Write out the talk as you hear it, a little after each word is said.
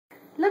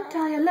Look,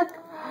 Dahlia, look.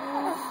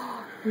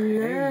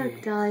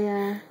 Look,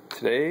 Dahlia.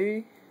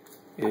 Today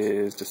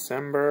is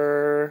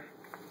December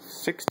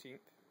 16th,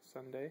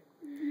 Sunday,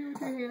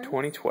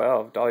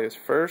 2012. Dahlia's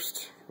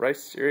first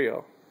rice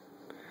cereal.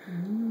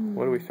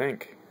 What do we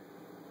think?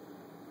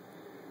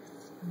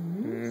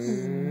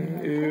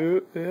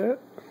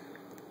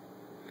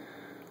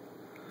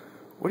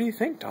 What do you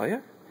think,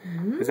 Dahlia?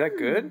 Is that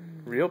good?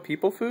 Real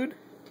people food?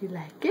 Do you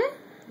like it?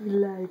 You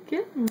like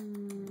it?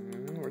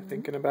 We're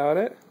thinking about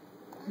it.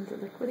 Is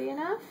it liquidy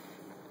enough?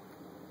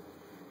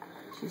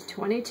 She's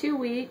 22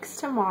 weeks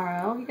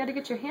tomorrow. You gotta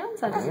get your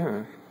hands on it.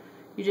 Yeah.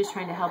 You're just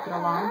trying to help it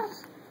along.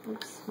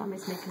 Oops,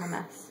 Mommy's making a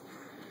mess.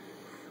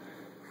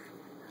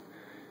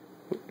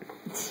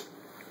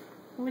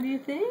 What do you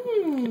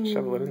think?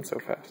 Shovel it in so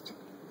fast.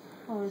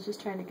 I was just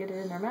trying to get it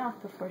in her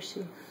mouth before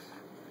she...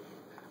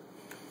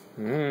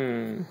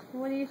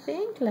 What do you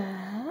think,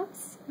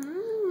 loves?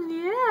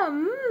 Yummy.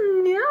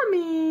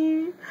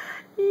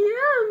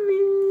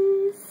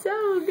 Yummy.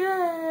 So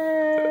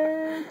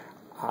good.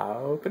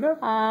 Open up.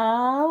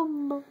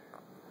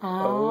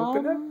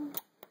 Open up.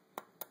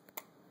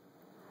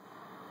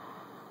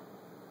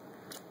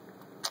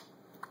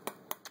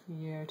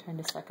 You're trying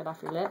to suck it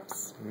off your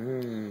lips.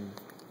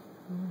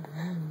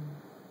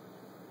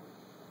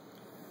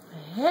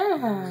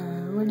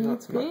 Yeah, what do you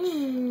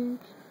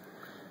think?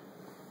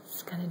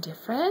 It's kind of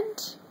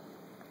different.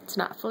 It's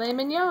not filet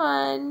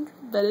mignon,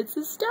 but it's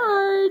a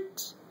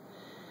start.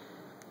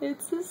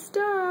 It's a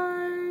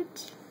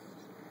start.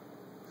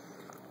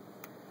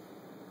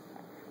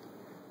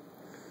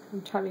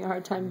 I'm having a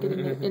hard time getting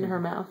it in her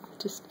mouth.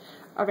 Just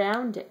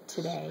around it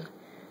today.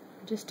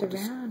 Just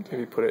around it.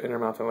 Maybe put it in her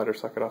mouth and let her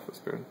suck it off the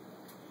spoon.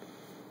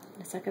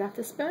 Suck it off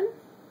the spoon?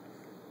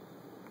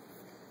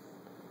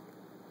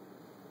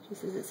 She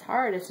says it's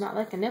hard. It's not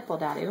like a nipple,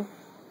 Daddy.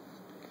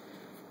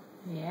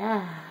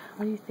 Yeah.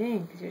 What do you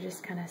think? Because you're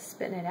just kind of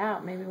spitting it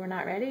out. Maybe we're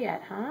not ready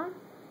yet, huh?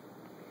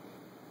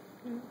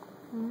 I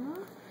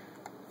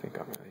think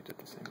Amelie did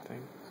the same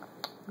thing.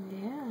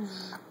 Yeah.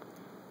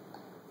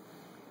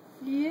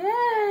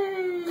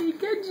 Yay!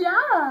 Good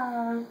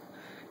job!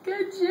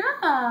 Good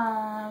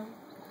job!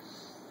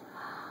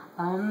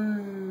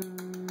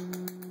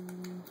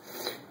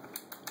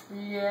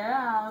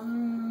 Yeah.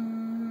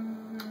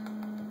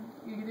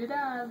 Eat it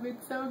up.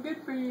 It's so good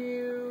for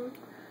you.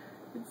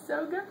 It's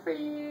so good for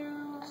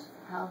you.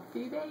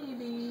 Healthy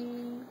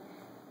baby.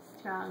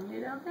 Strong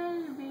little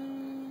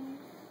baby.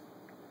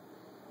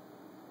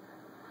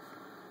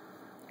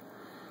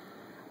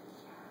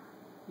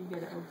 You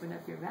gotta open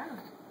up your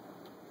mouth.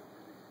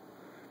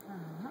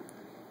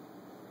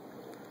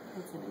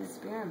 It's an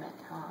experiment,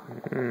 huh?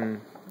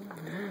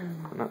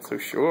 I'm not so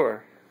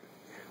sure.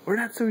 We're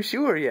not so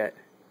sure yet.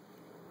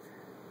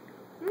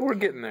 But we're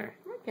getting there.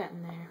 We're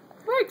getting there.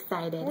 We're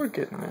excited. We're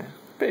getting there.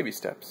 Baby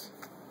steps.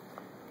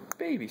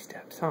 Baby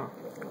steps, huh?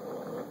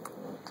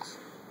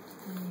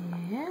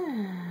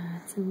 Yeah,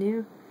 it's a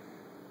new...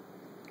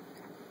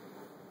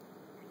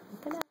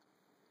 Open up.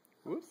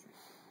 Whoops.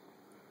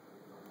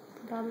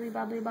 Bubbly,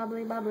 bubbly,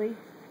 bubbly, bubbly.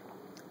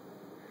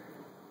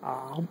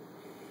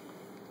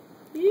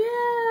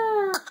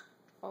 Yeah!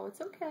 Oh,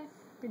 it's okay.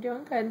 You're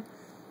doing good.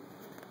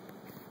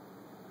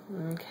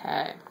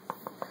 Okay.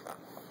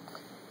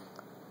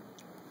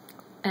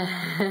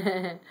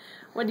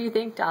 What do you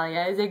think,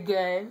 Dahlia? Is it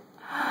good?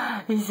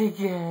 Is it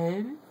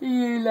good?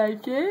 You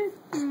like it?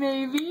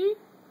 Maybe?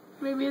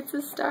 Maybe it's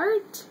a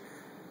start?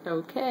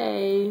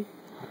 Okay.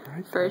 All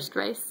right, First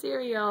rice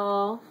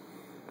cereal.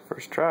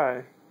 First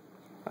try.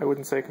 I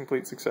wouldn't say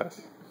complete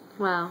success.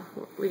 Well,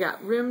 we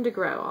got room to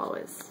grow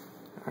always.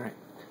 All right.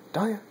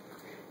 Dahlia,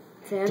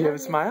 Do you have a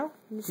smile?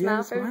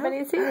 Smile for everybody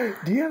to see?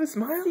 Do you have a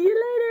smile? See you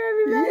later,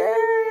 everybody.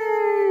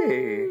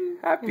 Yay!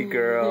 Happy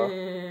girl.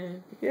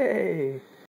 Yay!